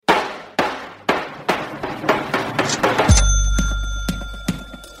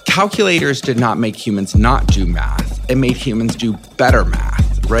calculators did not make humans not do math. It made humans do better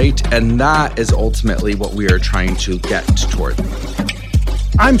math, right? And that is ultimately what we are trying to get toward.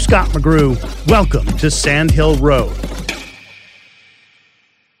 I'm Scott McGrew. Welcome to Sand Hill Road.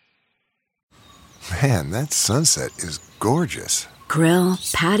 Man, that sunset is gorgeous. Grill,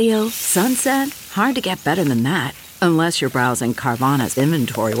 patio, sunset. Hard to get better than that. Unless you're browsing Carvana's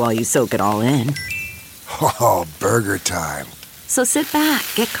inventory while you soak it all in. Oh, burger time. So sit back,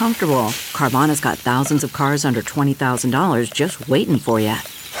 get comfortable. Carvana's got thousands of cars under $20,000 just waiting for you.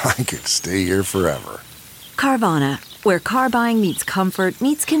 I could stay here forever. Carvana, where car buying meets comfort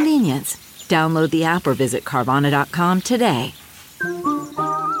meets convenience. Download the app or visit Carvana.com today.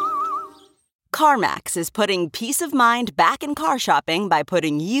 CarMax is putting peace of mind back in car shopping by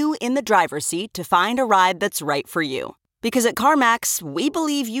putting you in the driver's seat to find a ride that's right for you. Because at CarMax, we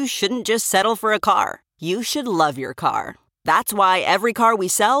believe you shouldn't just settle for a car. You should love your car. That's why every car we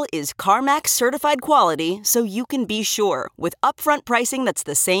sell is CarMax certified quality, so you can be sure with upfront pricing that's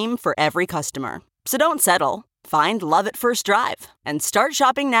the same for every customer. So don't settle. Find love at first drive and start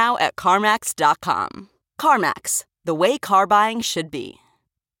shopping now at CarMax.com. CarMax, the way car buying should be.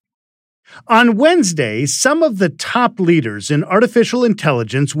 On Wednesday, some of the top leaders in artificial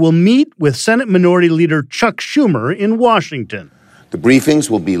intelligence will meet with Senate Minority Leader Chuck Schumer in Washington. The briefings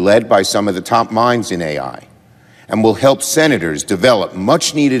will be led by some of the top minds in AI and will help senators develop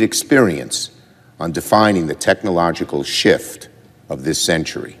much-needed experience on defining the technological shift of this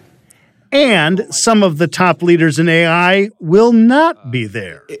century. And some of the top leaders in AI will not be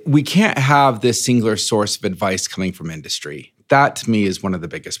there. We can't have this singular source of advice coming from industry. That, to me, is one of the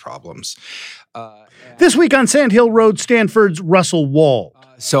biggest problems. This week on Sand Hill Road, Stanford's Russell Wald.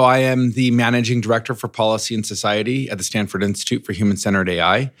 So I am the Managing Director for Policy and Society at the Stanford Institute for Human-Centered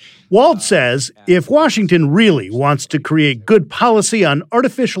AI. Wald says if Washington really wants to create good policy on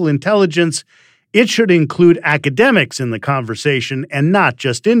artificial intelligence, it should include academics in the conversation and not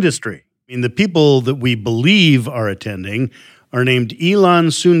just industry. I mean, the people that we believe are attending are named Elon,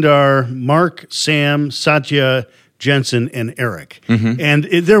 Sundar, Mark, Sam, Satya, Jensen, and Eric. Mm-hmm. And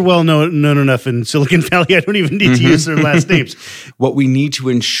they're well known enough in Silicon Valley, I don't even need to use their last names. What we need to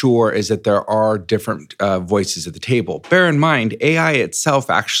ensure is that there are different voices at the table. Bear in mind, AI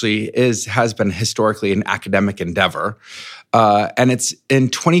itself actually has been historically an academic endeavor. And it's in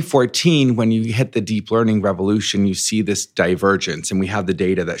 2014, when you hit the deep learning revolution, you see this divergence, and we have the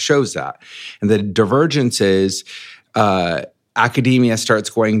data that shows that. And the divergence is academia starts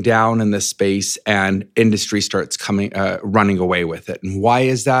going down in this space and industry starts running away with it. And why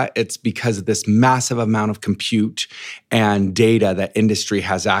is that? It's because of this massive amount of compute and data that industry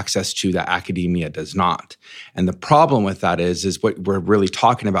has access to that academia does not. And the problem with that is what we're really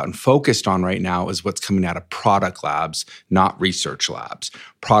talking about and focused on right now is what's coming out of product labs, not research labs.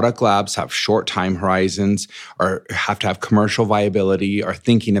 Product labs have short time horizons, or have to have commercial viability, are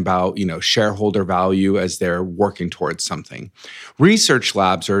thinking about, shareholder value as they're working towards something. Research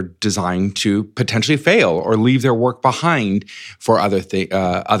labs are designed to potentially fail or leave their work behind for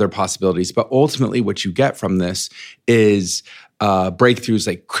other possibilities. But ultimately, what you get from this is breakthroughs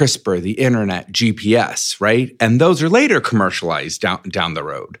like CRISPR, the internet, GPS, right? And those are later commercialized down the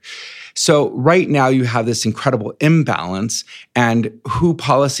road. So right now you have this incredible imbalance, and who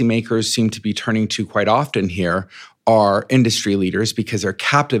policymakers seem to be turning to quite often here are industry leaders because they're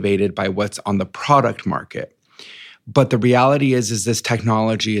captivated by what's on the product market. But the reality is this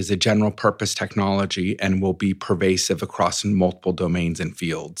technology is a general purpose technology and will be pervasive across multiple domains and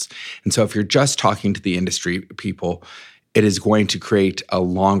fields. And so if you're just talking to the industry people, it is going to create a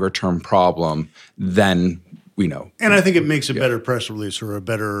longer term problem than we know. And I think it makes a better press release or a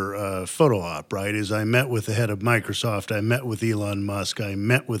better photo op, right? Is I met with the head of Microsoft, I met with Elon Musk, I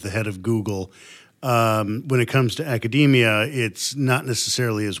met with the head of Google. When it comes to academia, it's not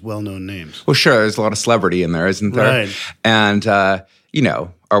necessarily as well-known names. Well, sure, there's a lot of celebrity in there, isn't there? Right. And,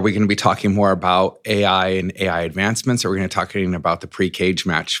 are we going to be talking more about AI and AI advancements, or are we going to be talking about the pre-cage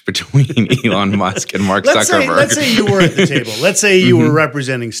match between Elon Musk and Mark Zuckerberg? Let's say you were at the table. Let's say you were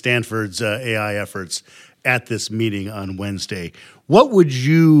representing Stanford's AI efforts at this meeting on Wednesday. What would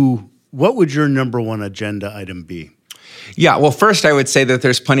your number one agenda item be? Yeah, well, first I would say that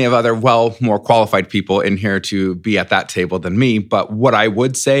there's plenty of other, more qualified people in here to be at that table than me. But what I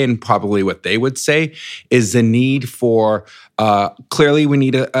would say, and probably what they would say, is the need for, clearly we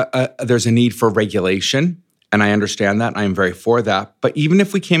need there's a need for regulation. And I understand that, and I'm very for that. But even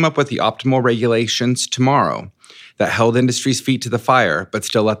if we came up with the optimal regulations tomorrow that held industry's feet to the fire, but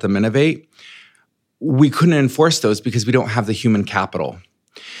still let them innovate, we couldn't enforce those because we don't have the human capital.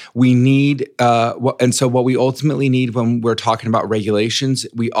 We need, and so what we ultimately need when we're talking about regulations,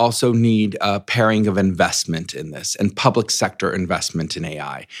 we also need a pairing of investment in this and public sector investment in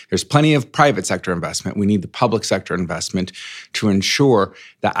AI. There's plenty of private sector investment. We need the public sector investment to ensure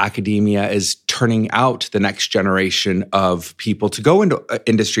that academia is turning out the next generation of people to go into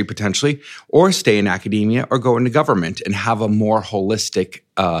industry potentially, or stay in academia, or go into government and have a more holistic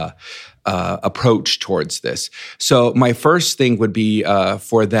approach towards this. So my first thing would be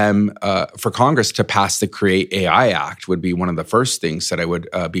for Congress to pass the Create AI Act would be one of the first things that I would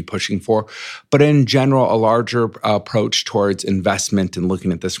be pushing for. But in general, a larger approach towards investment and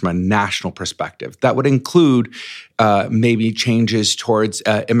looking at this from a national perspective. That would include maybe changes towards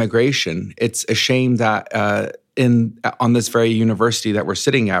immigration. It's a shame that on this very university that we're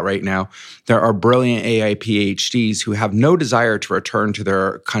sitting at right now, there are brilliant AI PhDs who have no desire to return to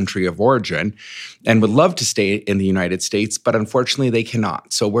their country of origin and would love to stay in the United States, but unfortunately they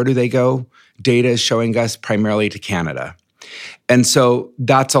cannot. So where do they go? Data is showing us primarily to Canada. And so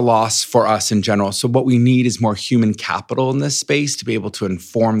that's a loss for us in general. So what we need is more human capital in this space to be able to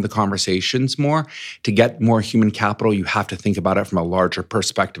inform the conversations more. To get more human capital, you have to think about it from a larger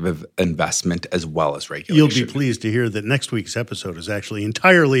perspective of investment as well as regulation. You'll be pleased to hear that next week's episode is actually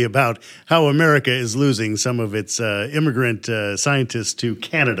entirely about how America is losing some of its immigrant scientists to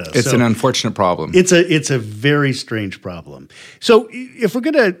Canada. It's an unfortunate problem. It's a very strange problem. So if we're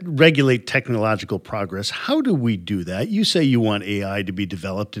going to regulate technological progress, how do we do that? You say you want AI to be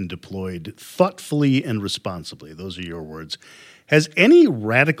developed and deployed thoughtfully and responsibly. Those are your words. Has any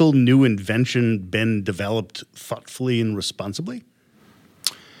radical new invention been developed thoughtfully and responsibly?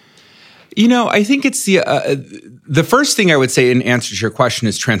 You know, I think it's the first thing I would say in answer to your question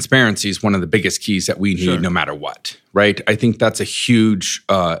is transparency is one of the biggest keys that we need no matter what, right? I think that's a huge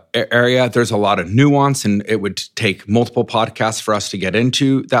area. There's a lot of nuance, and it would take multiple podcasts for us to get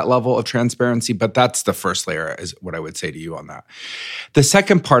into that level of transparency, but that's the first layer is what I would say to you on that. The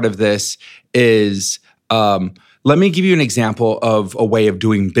second part of this is let me give you an example of a way of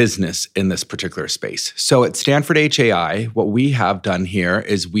doing business in this particular space. So at Stanford HAI, what we have done here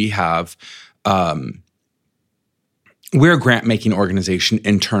is we're a grant-making organization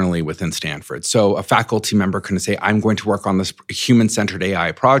internally within Stanford. So a faculty member can say, I'm going to work on this human-centered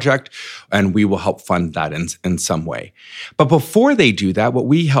AI project, and we will help fund that in some way. But before they do that, what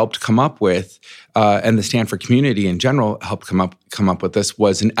we helped come up with, and the Stanford community in general helped come up with this,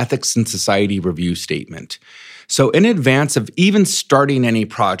 was an ethics and society review statement. So in advance of even starting any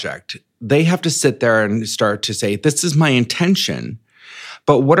project, they have to sit there and start to say, this is my intention,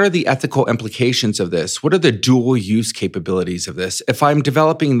 but what are the ethical implications of this? What are the dual use capabilities of this? If I'm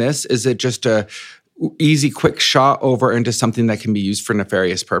developing this, is it just a easy, quick shot over into something that can be used for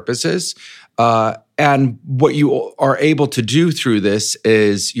nefarious purposes? And what you are able to do through this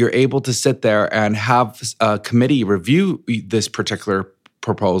is you're able to sit there and have a committee review this particular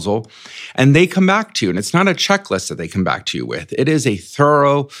proposal, and they come back to you. And it's not a checklist that they come back to you with. It is a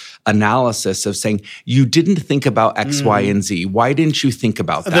thorough analysis of saying, you didn't think about X, Y, and Z. Why didn't you think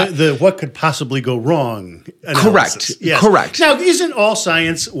about that? The what could possibly go wrong analysis. Correct. Yes. Correct. Now, isn't all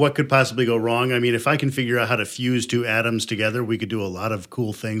science what could possibly go wrong? I mean, if I can figure out how to fuse two atoms together, we could do a lot of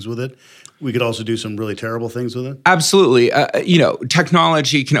cool things with it. We could also do some really terrible things with it. Absolutely.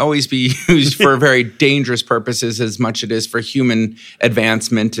 Technology can always be used for very dangerous purposes as much as it is for human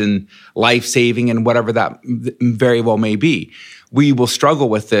advancement and life-saving and whatever that very well may be. We will struggle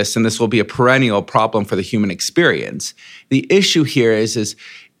with this, and this will be a perennial problem for the human experience. The issue here is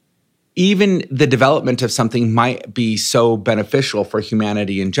even the development of something might be so beneficial for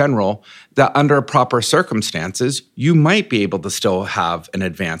humanity in general that under proper circumstances, you might be able to still have an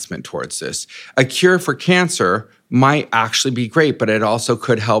advancement towards this. A cure for cancer might actually be great, but it also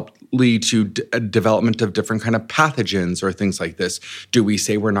could help lead to development of different kind of pathogens or things like this. Do we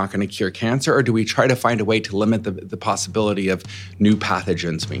say we're not going to cure cancer, or do we try to find a way to limit the possibility of new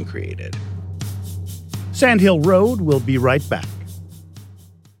pathogens being created? Sandhill Road will be right back.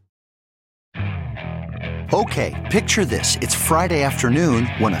 Okay, picture this. It's Friday afternoon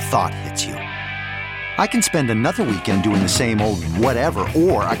when a thought hits you. I can spend another weekend doing the same old whatever,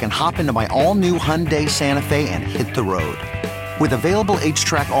 or I can hop into my all-new Hyundai Santa Fe and hit the road. With available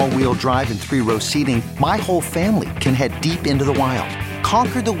H-Track all-wheel drive and 3-row seating, my whole family can head deep into the wild.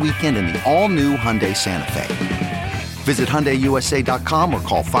 Conquer the weekend in the all-new Hyundai Santa Fe. Visit HyundaiUSA.com or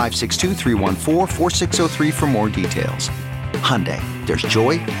call 562-314-4603 for more details. Hyundai, there's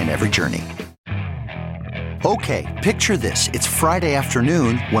joy in every journey. Okay, picture this. It's Friday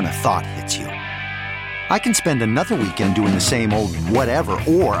afternoon when a thought hits you. I can spend another weekend doing the same old whatever,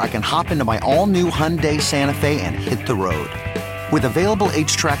 or I can hop into my all-new Hyundai Santa Fe and hit the road. With available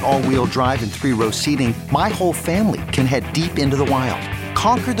H-Track all-wheel drive and 3-row seating, my whole family can head deep into the wild.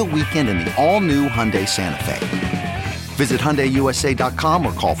 Conquer the weekend in the all-new Hyundai Santa Fe. Visit HyundaiUSA.com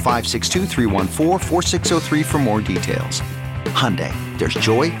or call 562-314-4603 for more details. Hyundai, there's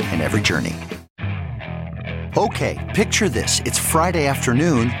joy in every journey. Okay, picture this. It's Friday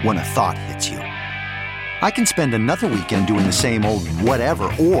afternoon when a thought hits you. I can spend another weekend doing the same old whatever,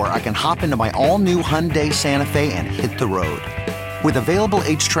 or I can hop into my all-new Hyundai Santa Fe and hit the road. With available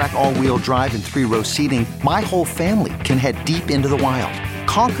H-Track all-wheel drive and 3-row seating, my whole family can head deep into the wild.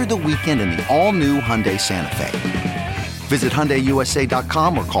 Conquer the weekend in the all-new Hyundai Santa Fe. Visit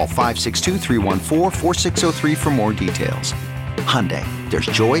HyundaiUSA.com or call 562-314-4603 for more details. Hyundai, there's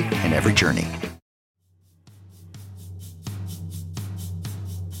joy in every journey.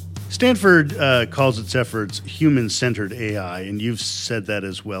 Stanford calls its efforts human-centered AI, and you've said that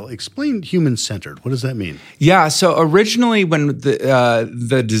as well. Explain human-centered. What does that mean? Yeah, so originally when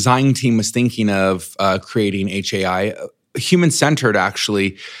the design team was thinking of creating HAI, human-centered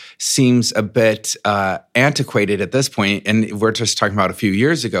actually seems a bit antiquated at this point, and we're just talking about a few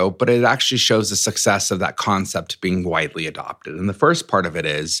years ago, but it actually shows the success of that concept being widely adopted. And the first part of it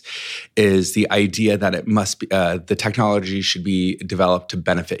is the idea that it must be the technology should be developed to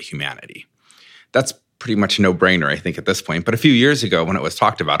benefit humanity. That's pretty much a no-brainer, I think, at this point. But a few years ago, when it was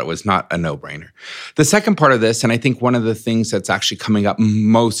talked about, it was not a no-brainer. The second part of this, and I think one of the things that's actually coming up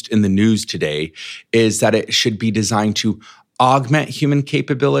most in the news today, is that it should be designed to augment human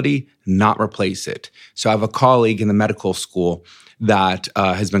capability, not replace it. So I have a colleague in the medical school that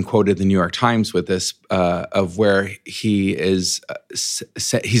has been quoted in the New York Times with this, of where he is,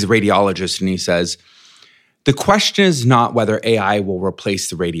 he's a radiologist, and he says, the question is not whether AI will replace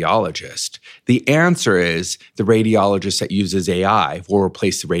the radiologist. The answer is the radiologist that uses AI will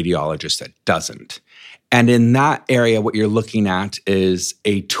replace the radiologist that doesn't. And in that area, what you're looking at is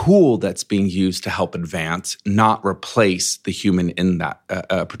a tool that's being used to help advance, not replace the human in that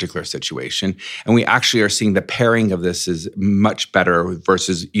particular situation. And we actually are seeing the pairing of this is much better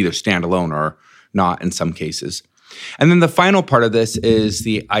versus either standalone or not in some cases. And then the final part of this is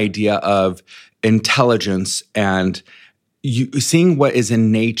the idea of intelligence and seeing what is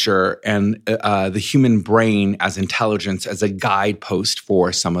in nature and the human brain as intelligence as a guidepost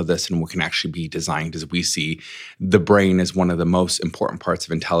for some of this and what can actually be designed as we see the brain as one of the most important parts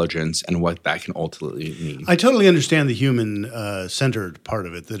of intelligence and what that can ultimately mean. I totally understand the human-centered part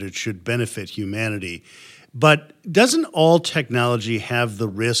of it, that it should benefit humanity. But doesn't all technology have the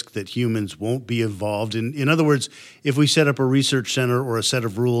risk that humans won't be involved? In other words, if we set up a research center or a set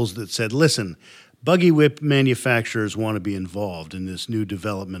of rules that said, listen, buggy whip manufacturers want to be involved in this new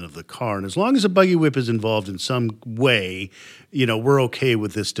development of the car. And as long as a buggy whip is involved in some way, we're okay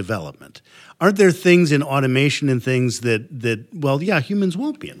with this development. Aren't there things in automation and things that humans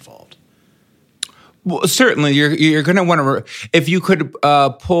won't be involved? Well, certainly, you're going to want to. If you could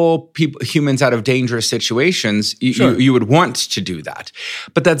pull humans out of dangerous situations, you would want to do that.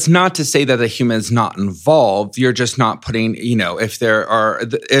 But that's not to say that the human is not involved. You're just not putting. If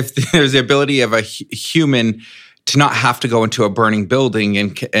there's the ability of a human to not have to go into a burning building,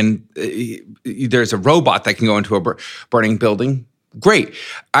 and there's a robot that can go into a burning building. Great.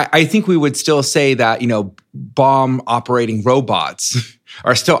 I think we would still say that, bomb operating robots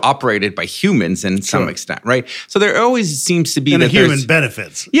are still operated by humans in some extent, right? So there always seems to be and that human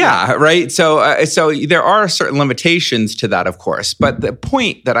benefits. Yeah, right. So there are certain limitations to that, of course. But the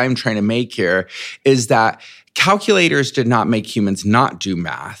point that I'm trying to make here is that calculators did not make humans not do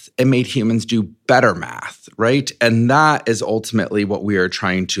math. It made humans do better math, right? And that is ultimately what we are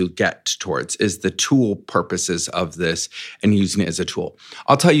trying to get towards, is the tool purposes of this and using it as a tool.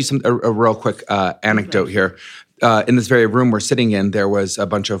 I'll tell you a real quick anecdote here. In this very room we're sitting in, there was a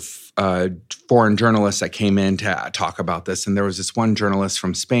bunch of foreign journalists that came in to talk about this. And there was this one journalist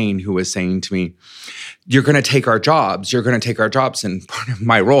from Spain who was saying to me, you're going to take our jobs. You're going to take our jobs. And part of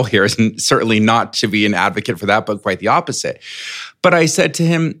my role here is certainly not to be an advocate for that, but quite the opposite. But I said to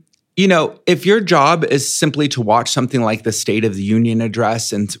him, if your job is simply to watch something like the State of the Union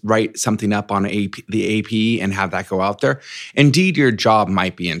address and write something up on the AP and have that go out there, indeed, your job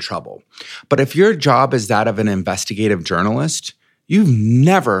might be in trouble. But if your job is that of an investigative journalist, you've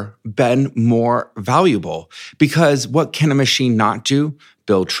never been more valuable, because what can a machine not do?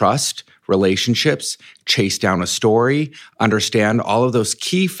 Build trust, relationships, chase down a story, understand all of those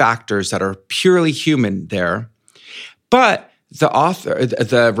key factors that are purely human there. But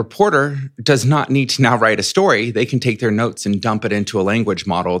the reporter does not need to now write a story. They can take their notes and dump it into a language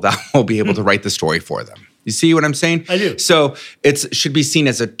model that will be able to write the story for them. You see what I'm saying? I do. So it should be seen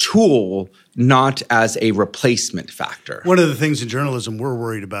as a tool, not as a replacement factor. One of the things in journalism we're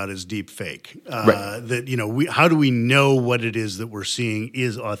worried about is deep fake. Right. That, how do we know what it is that we're seeing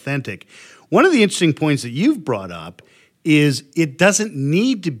is authentic? One of the interesting points that you've brought up is it doesn't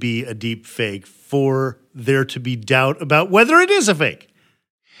need to be a deep fake for there to be doubt about whether it is a fake.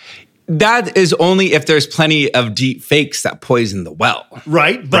 That is only if there's plenty of deep fakes that poison the well.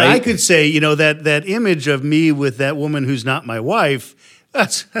 Right. But right? I could say, that image of me with that woman who's not my wife,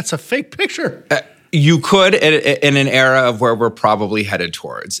 that's a fake picture. You could in an era of where we're probably headed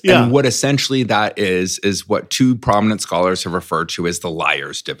towards. Yeah. And what essentially that is what two prominent scholars have referred to as the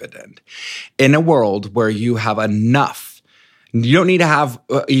liar's dividend. In a world where you have enough, you don't need to have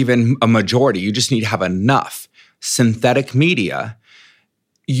even a majority, you just need to have enough synthetic media,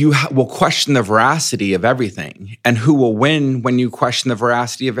 you will question the veracity of everything. And who will win when you question the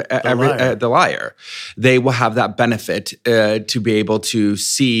veracity of the liar? They will have that benefit to be able to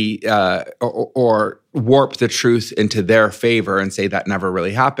see or warp the truth into their favor and say that never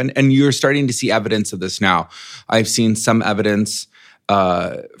really happened. And you're starting to see evidence of this now. I've seen some evidence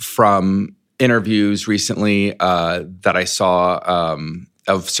from interviews recently that I saw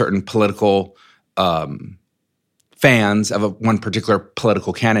of certain political fans of one particular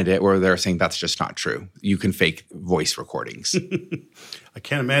political candidate where they're saying that's just not true. You can fake voice recordings. I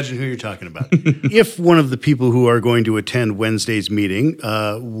can't imagine who you're talking about. If one of the people who are going to attend Wednesday's meeting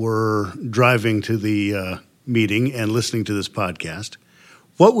were driving to the meeting and listening to this podcast,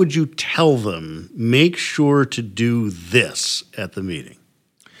 what would you tell them? Make sure to do this at the meeting.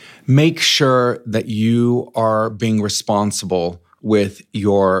 Make sure that you are being responsible with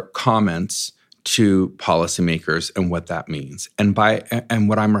your comments to policymakers and what that means. And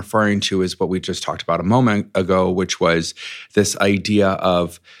what I'm referring to is what we just talked about a moment ago, which was this idea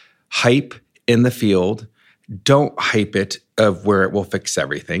of hype in the field. Don't hype it of where it will fix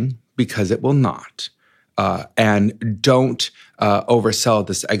everything, because it will not. And don't oversell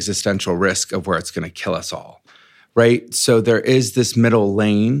this existential risk of where it's going to kill us all, right? So there is this middle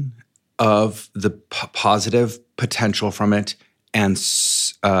lane of the positive potential from it and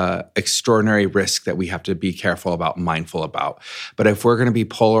extraordinary risk that we have to be careful about, mindful about. But if we're going to be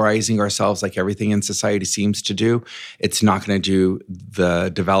polarizing ourselves like everything in society seems to do, it's not going to do the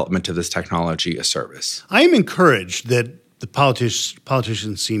development of this technology a service. I am encouraged that the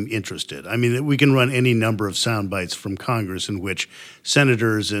politicians seem interested. I mean, we can run any number of sound bites from Congress in which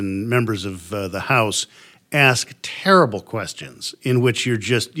senators and members of the House ask terrible questions in which you're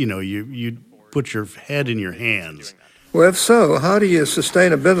just, you put your head in your hands. Well, if so, how do you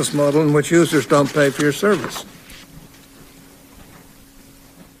sustain a business model in which users don't pay for your service?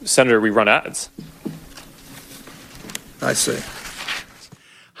 Senator, we run ads. I see.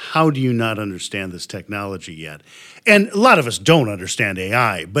 How do you not understand this technology yet? And a lot of us don't understand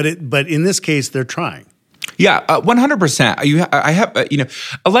AI, but in this case, they're trying. Yeah, 100%. I have,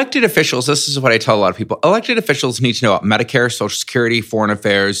 elected officials, this is what I tell a lot of people. Elected officials need to know about Medicare, Social Security, foreign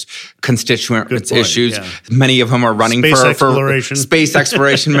affairs, constituent issues. Yeah. Many of them are running space exploration. Space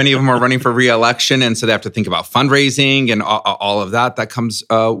exploration. Many of them are running for re-election. And so they have to think about fundraising and all of that comes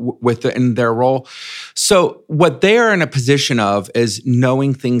within their role. So what they are in a position of is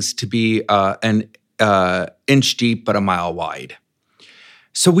knowing things to be an inch deep but a mile wide.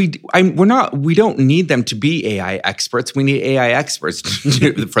 So we don't need them to be AI experts. We need AI experts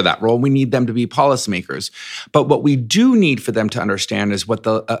for that role. We need them to be policymakers. But what we do need for them to understand is what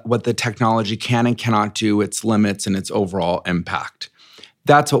the technology can and cannot do, its limits, and its overall impact.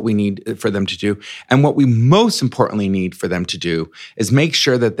 That's what we need for them to do. And what we most importantly need for them to do is make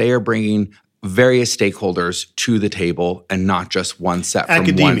sure that they are bringing various stakeholders to the table and not just one set from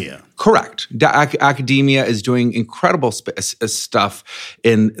academia. One. Correct. Academia is doing incredible stuff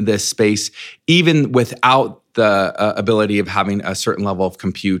in this space, even without the ability of having a certain level of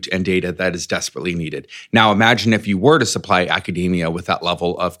compute and data that is desperately needed. Now, imagine if you were to supply academia with that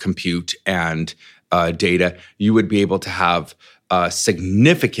level of compute and data, you would be able to have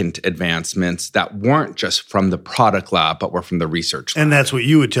significant advancements that weren't just from the product lab, but were from the research lab. And that's what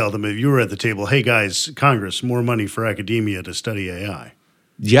you would tell them if you were at the table. Hey, guys, Congress, more money for academia to study AI.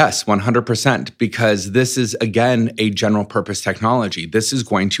 Yes, 100%, because this is, again, a general purpose technology. This is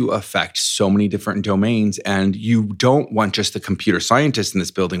going to affect so many different domains, and you don't want just the computer scientists in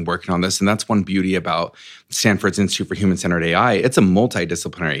this building working on this. And that's one beauty about Stanford's Institute for Human-Centered AI. It's a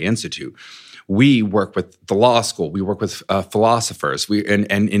multidisciplinary institute. We work with the law school. We work with philosophers. And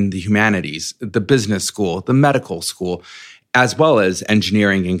in the humanities, the business school, the medical school, as well as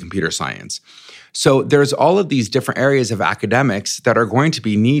engineering and computer science. So there's all of these different areas of academics that are going to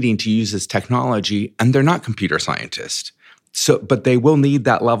be needing to use this technology, and they're not computer scientists. But they will need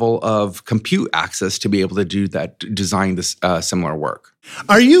that level of compute access to be able to do that, design this similar work.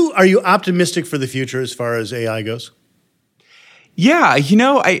 Are you optimistic for the future as far as AI goes? Yeah,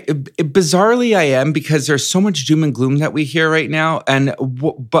 bizarrely I am, because there's so much doom and gloom that we hear right now.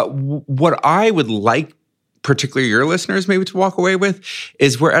 But what I would like, particularly your listeners, maybe to walk away with,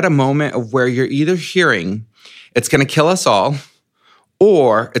 is we're at a moment of where you're either hearing it's going to kill us all,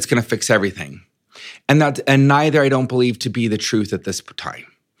 or it's going to fix everything. And neither I don't believe to be the truth at this time.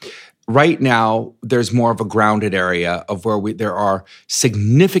 Right now, there's more of a grounded area of where there are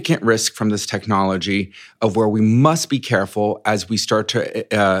significant risks from this technology, of where we must be careful as we start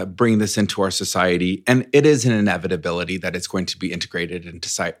to bring this into our society. And it is an inevitability that it's going to be integrated into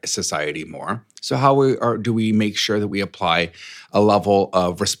society more. So how do we make sure that we apply a level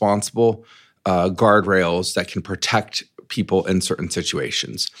of responsible guardrails that can protect people in certain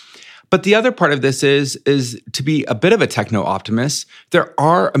situations? But the other part of this is to be a bit of a techno-optimist. There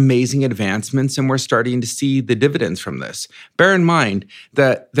are amazing advancements, and we're starting to see the dividends from this. Bear in mind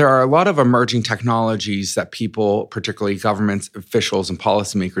that there are a lot of emerging technologies that people, particularly governments, officials, and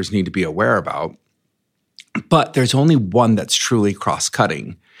policymakers, need to be aware about. But there's only one that's truly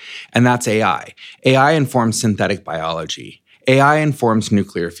cross-cutting, and that's AI. AI informs synthetic biology. AI informs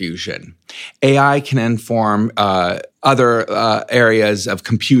nuclear fusion. AI can inform other areas of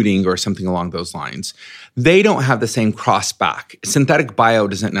computing or something along those lines. They don't have the same cross-back. Synthetic bio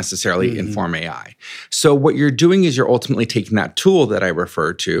doesn't necessarily inform AI. So what you're doing is you're ultimately taking that tool that I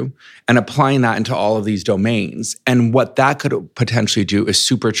referred to and applying that into all of these domains. And what that could potentially do is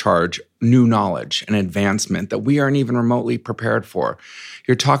supercharge new knowledge and advancement that we aren't even remotely prepared for.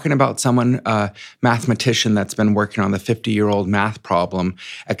 You're talking about someone, a mathematician that's been working on the 50-year-old math problem,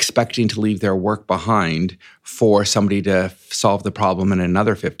 expecting to leave their work behind for somebody to solve the problem in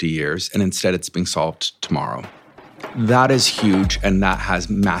another 50 years, and instead it's being solved tomorrow. That is huge, and that has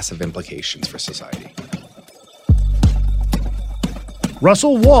massive implications for society.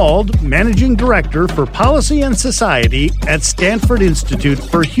 Russell Wald, Managing Director for Policy and Society at Stanford Institute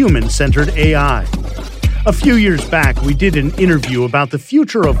for Human-Centered AI. A few years back, we did an interview about the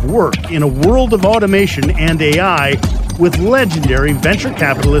future of work in a world of automation and AI with legendary venture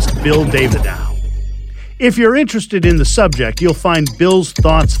capitalist Bill Davidow. If you're interested in the subject, you'll find Bill's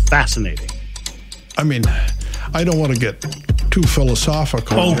thoughts fascinating. I mean, I don't want to get too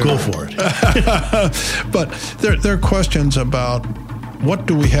philosophical. Oh, go for it. But there are questions about what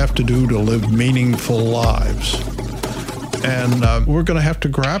do we have to do to live meaningful lives? And we're going to have to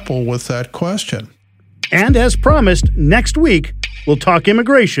grapple with that question. And as promised, next week, we'll talk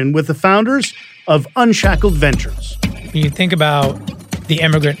immigration with the founders of Unshackled Ventures. When you think about the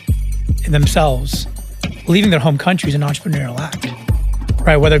immigrant themselves, leaving their home country is an entrepreneurial act,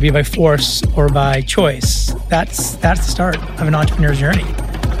 right? Whether it be by force or by choice, that's the start of an entrepreneur's journey.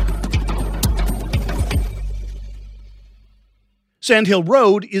 Sandhill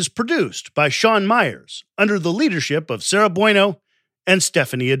Road is produced by Sean Myers under the leadership of Sarah Bueno and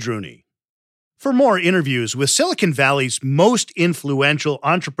Stephanie Adruni. For more interviews with Silicon Valley's most influential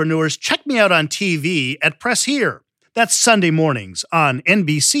entrepreneurs, check me out on TV at Press Here. That's Sunday mornings on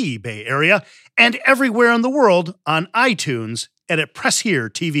NBC Bay Area and everywhere in the world on iTunes and at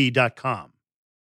PressHereTV.com.